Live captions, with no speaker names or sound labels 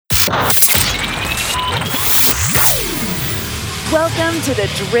Welcome to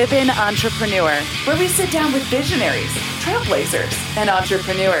The Driven Entrepreneur, where we sit down with visionaries, trailblazers, and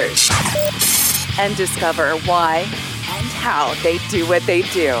entrepreneurs and discover why and how they do what they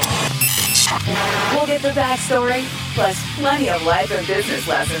do. We'll get the backstory, plus plenty of life and business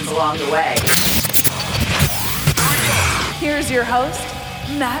lessons along the way. Here's your host,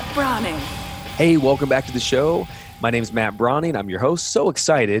 Matt Browning. Hey, welcome back to the show. My name is Matt Browning. I'm your host. So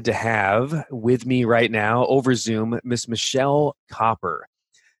excited to have with me right now over Zoom, Miss Michelle Kopper.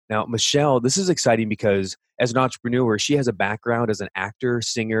 Now, Michelle, this is exciting because as an entrepreneur, she has a background as an actor,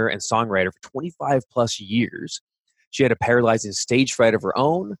 singer, and songwriter for 25 plus years. She had a paralyzing stage fright of her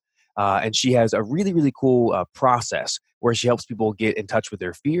own, and she has a really, really cool process where she helps people get in touch with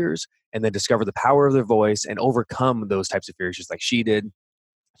their fears and then discover the power of their voice and overcome those types of fears just like she did.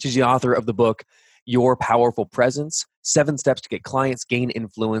 She's the author of the book, Your Powerful Presence, 7 Steps to Get Clients, Gain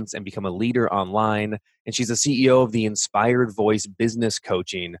Influence, and Become a Leader Online. And she's the CEO of the Inspired Voice Business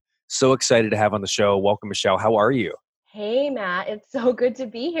Coaching. So excited to have on the show. Welcome, Michelle. How are you? Hey, Matt. It's so good to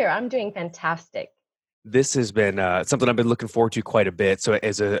be here. I'm doing fantastic. This has been something I've been looking forward to quite a bit. So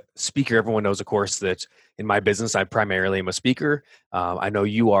as a speaker, everyone knows, of course, that in my business, I primarily am a speaker. I know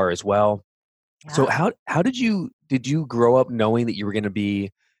you are as well. Yeah. So how did you grow up knowing that you were going to be?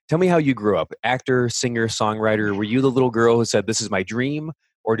 Tell me how you grew up. Actor, singer, songwriter. Were you the little girl who said, this is my dream?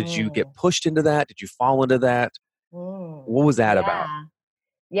 Or did you get pushed into that? Did you fall into that? What was that about?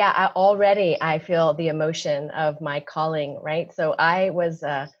 Yeah, I feel the emotion of my calling, right? So I was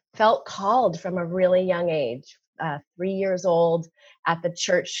felt called from a really young age, 3 years old at the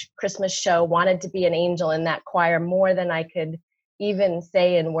church Christmas show, wanted to be an angel in that choir more than I could even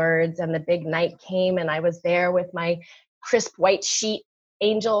say in words. And the big night came and I was there with my crisp white sheet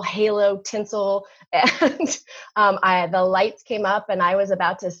angel halo tinsel, and the lights came up and I was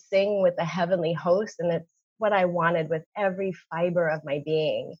about to sing with the heavenly host, and it's what I wanted with every fiber of my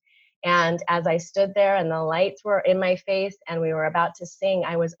being. And as I stood there and the lights were in my face and we were about to sing,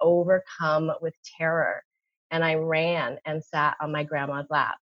 I was overcome with terror, and I ran and sat on my grandma's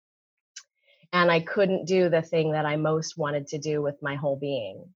lap. And I couldn't do the thing that I most wanted to do with my whole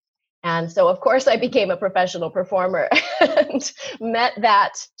being. And so, of course, I became a professional performer and met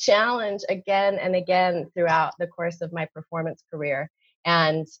that challenge again and again throughout the course of my performance career,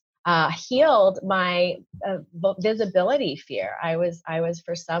 and healed my visibility fear. I was,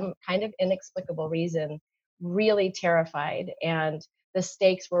 for some kind of inexplicable reason, really terrified, and the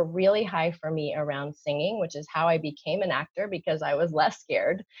stakes were really high for me around singing, which is how I became an actor, because I was less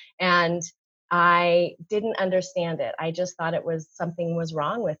scared. And I didn't understand it. I just thought something was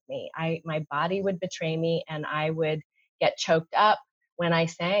wrong with me. My body would betray me and I would get choked up when I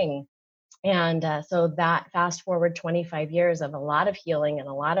sang. And so that fast forward 25 years of a lot of healing and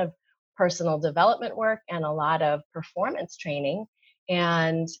a lot of personal development work and a lot of performance training.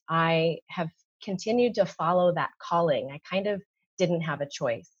 And I have continued to follow that calling. I kind of didn't have a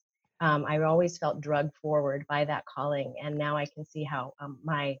choice. I always felt drugged forward by that calling. And now I can see how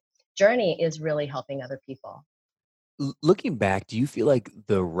my journey is really helping other people. Looking back, do you feel like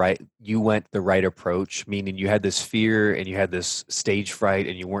you went the right approach, meaning you had this fear and you had this stage fright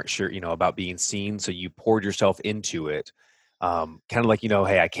and you weren't sure, about being seen. So you poured yourself into it. Kind of like,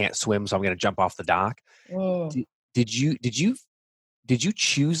 hey, I can't swim, so I'm going to jump off the dock. Did you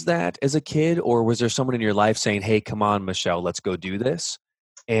choose that as a kid, or was there someone in your life saying, hey, come on, Michelle, let's go do this?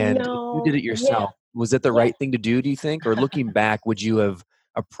 And if you did it yourself, was it the right thing to do you think? Or looking back, would you have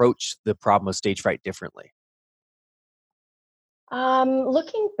approached the problem of stage fright differently?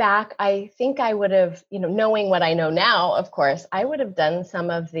 Looking back, I think I would have, knowing what I know now, of course, I would have done some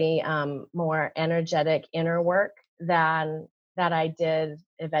of the more energetic inner work than that I did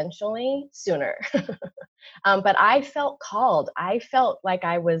eventually sooner. But I felt called. I felt like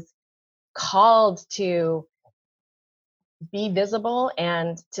I was called to be visible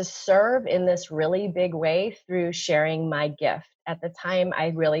and to serve in this really big way through sharing my gift. At the time, I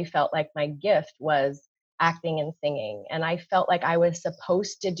really felt like my gift was acting and singing, and I felt like I was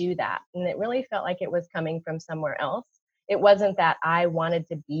supposed to do that. And it really felt like it was coming from somewhere else. It wasn't that I wanted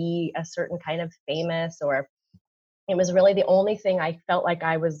to be a certain kind of famous, or it was really the only thing I felt like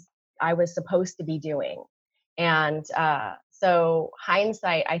I was supposed to be doing. And so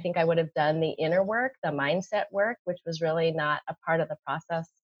hindsight, I think I would have done the inner work, the mindset work, which was really not a part of the process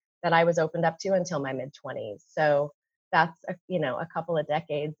that I was opened up to until my mid-20s. So that's a couple of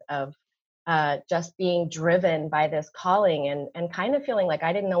decades of just being driven by this calling, and kind of feeling like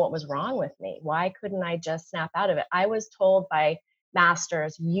I didn't know what was wrong with me. Why couldn't I just snap out of it? I was told by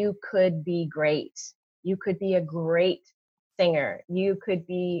masters, you could be great. You could be a great singer. You could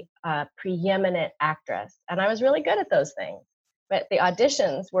be a preeminent actress. And I was really good at those things. But the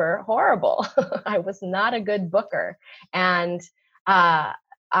auditions were horrible. I was not a good booker. And all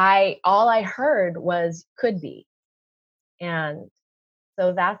I heard was could be. And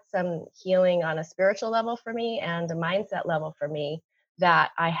so that's some healing on a spiritual level for me and a mindset level for me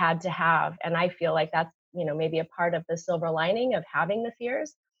that I had to have. And I feel like that's, maybe a part of the silver lining of having the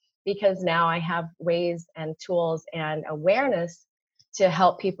fears, because now I have ways and tools and awareness to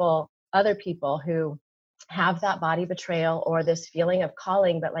help other people who have that body betrayal or this feeling of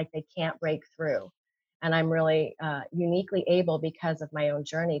calling, but like they can't break through. And I'm really uniquely able, because of my own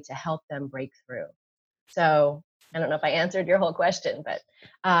journey, to help them break through. So I don't know if I answered your whole question, but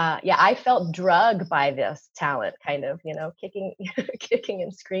yeah, I felt drugged by this talent, kind of, kicking, kicking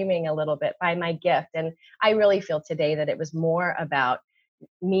and screaming a little bit by my gift. And I really feel today that it was more about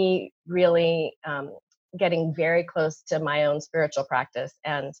me really getting very close to my own spiritual practice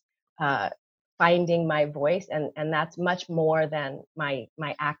and finding my voice. And that's much more than my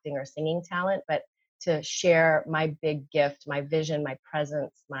acting or singing talent, but to share my big gift, my vision, my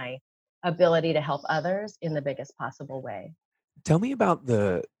presence, my ability to help others in the biggest possible way. Tell me about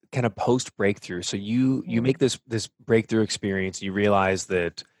the kind of post breakthrough. So you make this breakthrough experience. You realize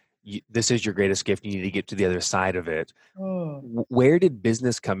that this is your greatest gift. You need to get to the other side of it. Mm. Where did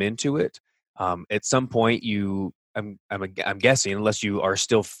business come into it? At some point, I'm guessing, unless you are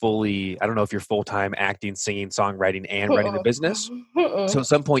still fully, I don't know if you're full time acting, singing, songwriting, and running the business. So at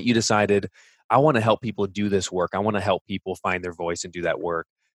some point, you decided, I want to help people do this work. I want to help people find their voice and do that work.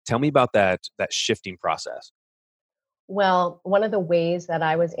 Tell me about that shifting process. Well, one of the ways that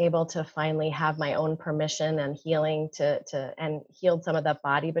I was able to finally have my own permission and healing and healed some of the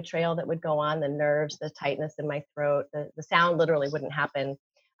body betrayal that would go on, the nerves, the tightness in my throat, the sound literally wouldn't happen,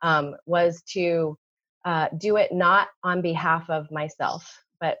 was to do it not on behalf of myself,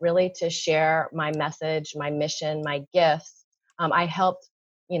 but really to share my message, my mission, my gifts. I helped,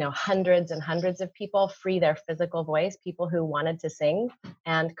 hundreds and hundreds of people free their physical voice, people who wanted to sing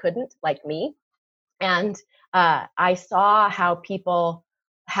and couldn't, like me. And I saw how people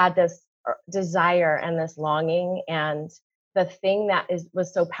had this desire and this longing. And the thing that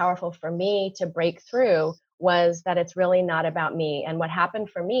was so powerful for me to break through was that it's really not about me. And what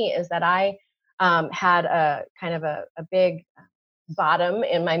happened for me is that I had a kind of a big bottom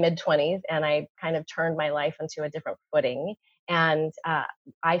in my mid 20s, and I kind of turned my life into a different footing. And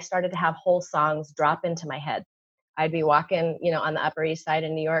I started to have whole songs drop into my head. I'd be walking, on the Upper East Side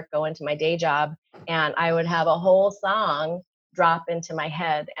in New York, going to my day job, and I would have a whole song drop into my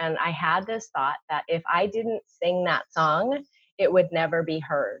head. And I had this thought that if I didn't sing that song, it would never be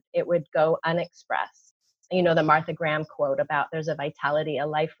heard. It would go unexpressed. The Martha Graham quote about there's a vitality, a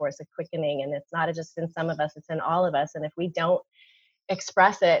life force, a quickening, and it's not just in some of us, it's in all of us. And if we don't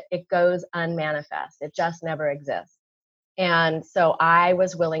express it, it goes unmanifest. It just never exists. And so I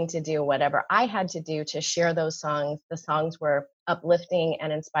was willing to do whatever I had to do to share those songs. The songs were uplifting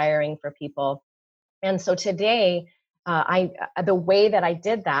and inspiring for people. And so today, the way that I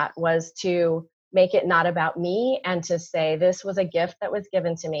did that was to make it not about me and to say, this was a gift that was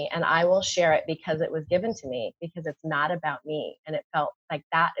given to me, and I will share it because it was given to me, because it's not about me. And it felt like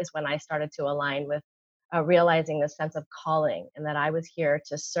that is when I started to align with realizing the sense of calling, and that I was here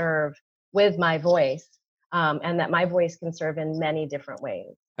to serve with my voice, and that my voice can serve in many different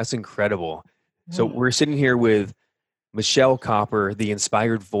ways. That's incredible. So Mm. we're sitting here with Michelle Kopper, the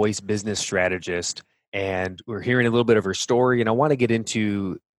Inspired Voice business strategist, and we're hearing a little bit of her story. And I want to get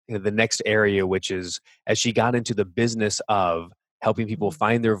into the next area, which is as she got into the business of helping people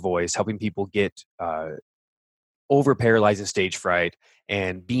find their voice, helping people get over paralyzing stage fright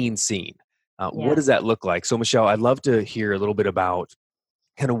and being seen. What Yeah. does that look like? So, Michelle, I'd love to hear a little bit about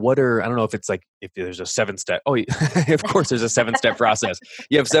kind of what are, I don't know if it's like, if there's a 7-step, of course there's a 7-step process.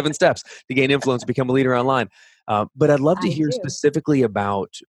 You have 7 steps to gain influence, become a leader online. But I'd love to I hear do. specifically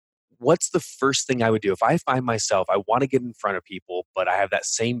about what's the first thing I would do if I find myself, I want to get in front of people, but I have that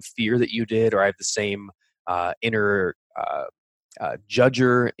same fear that you did, or I have the same inner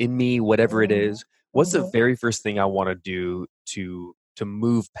judger in me, whatever it Mhm. is. What's the Mhm. very first thing I want to do to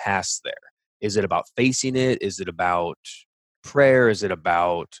move past there? Is it about facing it? Is it about prayer? Is it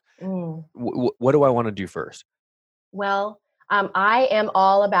about Mm. what do I want to do first? Well, I am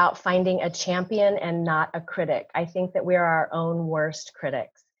all about finding a champion and not a critic. I think that we're our own worst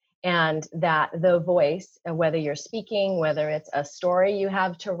critics, and that the voice, whether you're speaking, whether it's a story you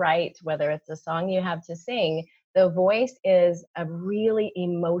have to write, whether it's a song you have to sing, the voice is a really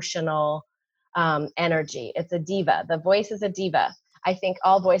emotional energy. It's a diva. The voice is a diva. I think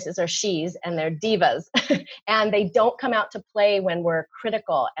all voices are she's and they're divas. And they don't come out to play when we're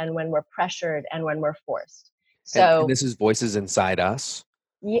critical and when we're pressured and when we're forced. And So this is voices inside us.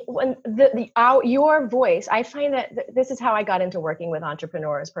 when your voice, I find that this is how I got into working with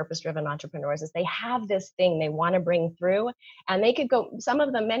entrepreneurs, purpose-driven entrepreneurs, is they have this thing they want to bring through, and they could go,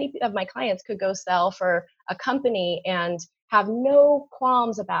 many of my clients could go sell for a company and have no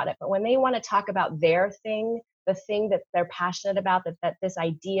qualms about it. But when they want to talk about their thing, the thing that they're passionate about, that this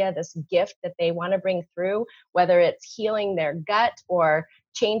idea, this gift that they want to bring through, whether it's healing their gut or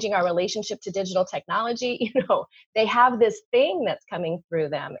changing our relationship to digital technology, they have this thing that's coming through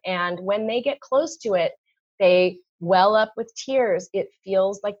them. And when they get close to it, they well up with tears. It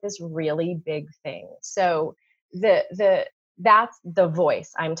feels like this really big thing. So that's the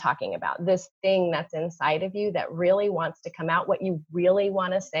voice I'm talking about, this thing that's inside of you that really wants to come out, what you really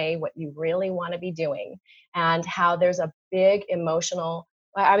want to say, what you really want to be doing, and how there's a big emotional,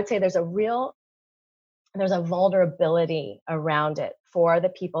 I would say there's a vulnerability around it for the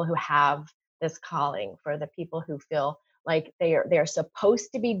people who have this calling, for the people who feel like they're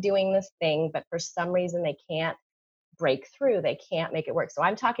supposed to be doing this thing, but for some reason they can't break through, they can't make it work. So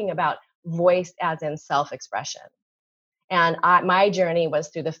I'm talking about voice as in self-expression. And my journey was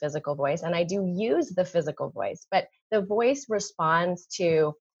through the physical voice, and I do use the physical voice, but the voice responds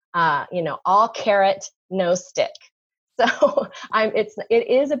to, all carrot, no stick. So it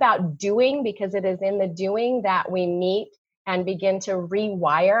is about doing, because it is in the doing that we meet and begin to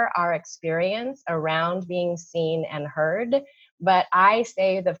rewire our experience around being seen and heard. But I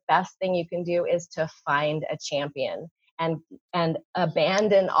say the best thing you can do is to find a champion and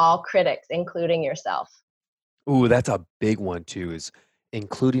abandon all critics, including yourself. Ooh, that's a big one too, is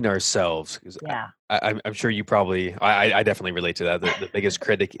including ourselves. 'Cause Yeah. I'm sure you probably, I definitely relate to that. The biggest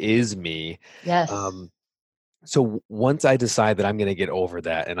critic is me. Yes. Um, so once I decide that I'm going to get over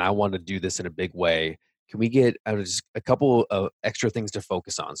that and I want to do this in a big way, can we get just a couple of extra things to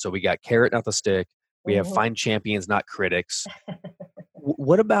focus on? So we got carrot, not the stick. We have Mhm. find champions, not critics.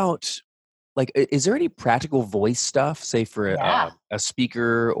 What about, like, is there any practical voice stuff, say for Yeah. a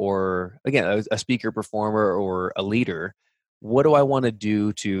speaker, or again, a speaker, performer, or a leader? What do I want to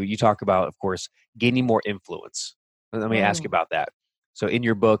do to, you talk about, of course, gaining more influence. Let me ask you Mm. about that. So in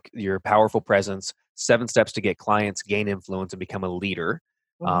your book, Your Powerful Presence, 7 steps to get clients, gain influence, and become a leader.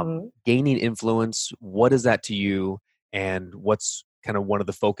 Mhm. Gaining influence, what is that to you? And what's kind of one of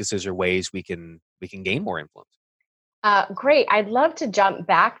the focuses or ways we can gain more influence? Great. I'd love to jump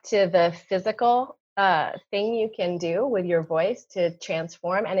back to the physical thing you can do with your voice to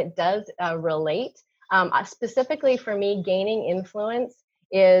transform, and it does relate. Specifically for me, gaining influence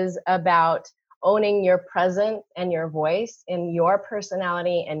is about owning your presence and your voice in your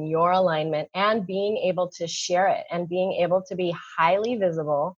personality and your alignment, and being able to share it and being able to be highly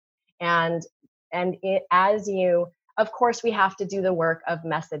visible. And as you, of course, we have to do the work of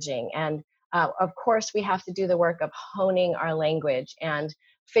messaging, and of course, we have to do the work of honing our language and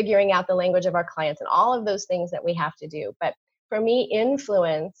figuring out the language of our clients and all of those things that we have to do. But for me,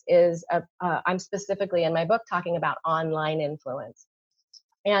 influence is, I'm specifically in my book talking about online influence.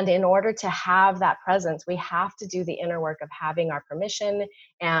 And in order to have that presence, we have to do the inner work of having our permission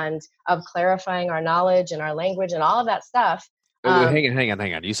and of clarifying our knowledge and our language and all of that stuff. Oh, wait, Um,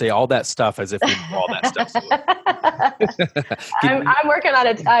 hang on. You say all that stuff as if we know all that stuff. So, can you, I'm working on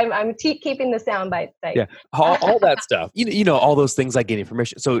it. I'm keeping the sound bites tight. yeah, all that stuff. You know, all those things like getting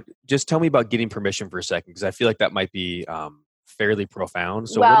permission. So, just tell me about getting permission for a second, because I feel like that might be fairly profound.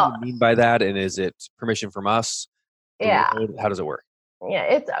 So, what do Well, you mean by that? And is it permission from us, the yeah. world? How does it work?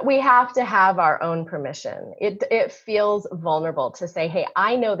 Yeah, we have to have our own permission. It feels vulnerable to say, "Hey,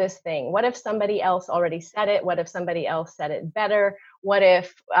 I know this thing. What if somebody else already said it? What if somebody else said it better? What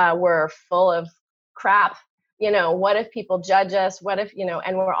if we're full of crap? What if people judge us? What if,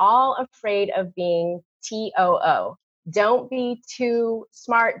 and we're all afraid of being TOO. Don't be too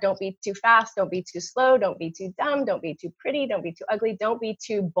smart, don't be too fast, don't be too slow, don't be too dumb, don't be too pretty, don't be too ugly, don't be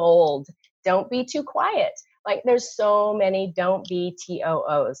too bold, don't be too quiet." Like, there's so many don't be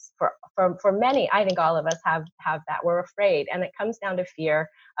TOOs for many. I think all of us have that. We're afraid, and it comes down to fear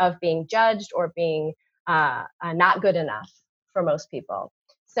of being judged or being not good enough for most people.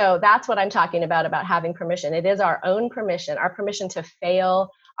 So that's what I'm talking about having permission. It is our own permission, our permission to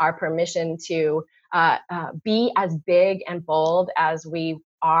fail, our permission to be as big and bold as we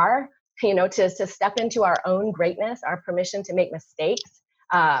are, to step into our own greatness, our permission to make mistakes.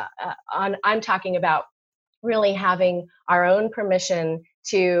 I'm talking about really having our own permission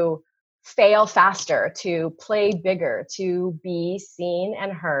to fail faster, to play bigger, to be seen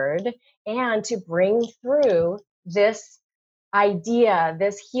and heard, and to bring through this idea,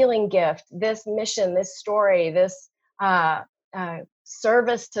 this healing gift, this mission, this story, this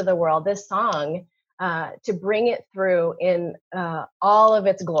service to the world, this song, to bring it through in all of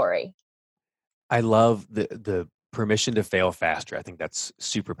its glory. I love the permission to fail faster. I think that's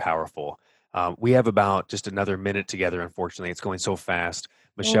super powerful. We have about just another minute together. Unfortunately, it's going so fast.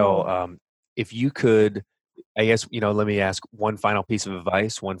 Michelle, Mm. if you could, I guess, let me ask one final piece of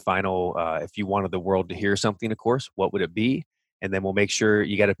advice, one final, if you wanted the world to hear something, of course, what would it be? And then we'll make sure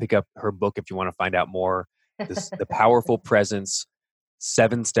you got to pick up her book if you want to find out more. The Powerful Presence,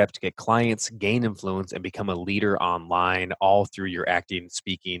 7 Steps to Get Clients, Gain Influence, and Become a Leader Online, all through your acting,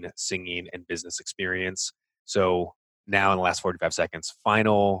 speaking, singing, and business experience. So now in the last 45 seconds,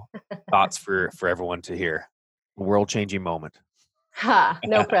 final thoughts for everyone to hear. A world-changing moment.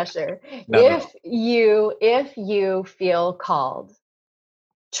 No pressure. None at all. If you feel called,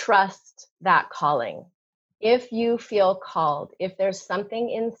 trust that calling. If you feel called, if there's something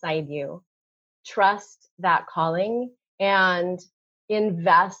inside you, trust that calling and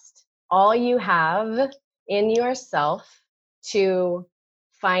invest all you have in yourself to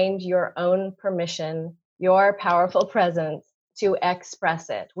find your own permission, your powerful presence to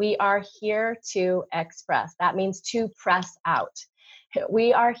express it. We are here to express. That means to press out.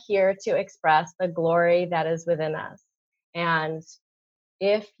 We are here to express the glory that is within us. And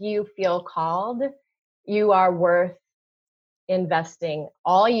if you feel called, you are worth investing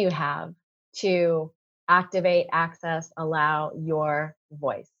all you have to activate, access, allow your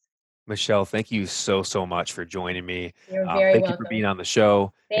voice. Michelle, thank you so much for joining me. You're very Thank you for being welcome. on the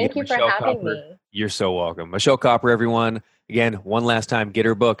show. Again, Thank you for Michelle having Kopper, me. you're so welcome. Michelle Kopper, everyone. Again, one last time, get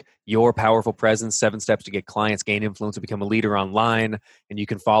her book, Your Powerful Presence, 7 Steps to Get Clients, Gain Influence, and Become a Leader Online. And you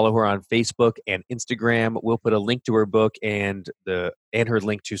can follow her on Facebook and Instagram. We'll put a link to her book and her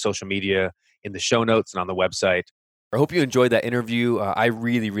link to social media in the show notes and on the website. I hope you enjoyed that interview. I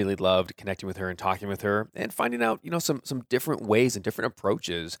really loved connecting with her and talking with her and finding out, some different ways and different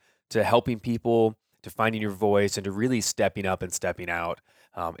approaches to helping people, to finding your voice, and to really stepping up and stepping out.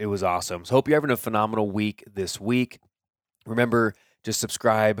 It was awesome. So hope you're having a phenomenal week this week. Remember to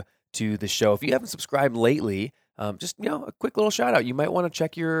subscribe to the show. If you haven't subscribed lately, just a quick little shout out. You might want to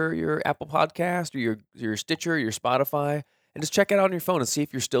check your Apple Podcast or your Stitcher, your Spotify, and just check it out on your phone and see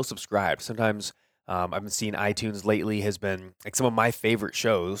if you're still subscribed. Sometimes I've been seeing iTunes lately has been like some of my favorite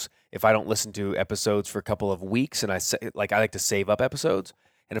shows. If I don't listen to episodes for a couple of weeks, and I like to save up episodes.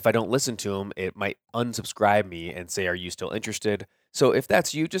 And if I don't listen to them, it might unsubscribe me and say, are you still interested? So if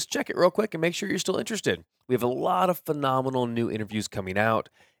that's you, just check it real quick and make sure you're still interested. We have a lot of phenomenal new interviews coming out,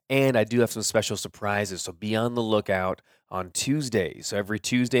 and I do have some special surprises, so be on the lookout on Tuesdays. So every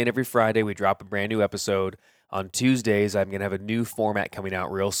Tuesday and every Friday, we drop a brand new episode. On Tuesdays, I'm going to have a new format coming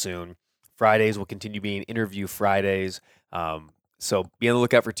out real soon. Fridays will continue being Interview Fridays. So be on the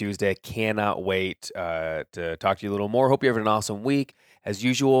lookout for Tuesday. Cannot wait to talk to you a little more. Hope you're having an awesome week. As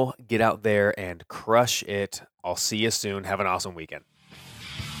usual, get out there and crush it. I'll see you soon. Have an awesome weekend.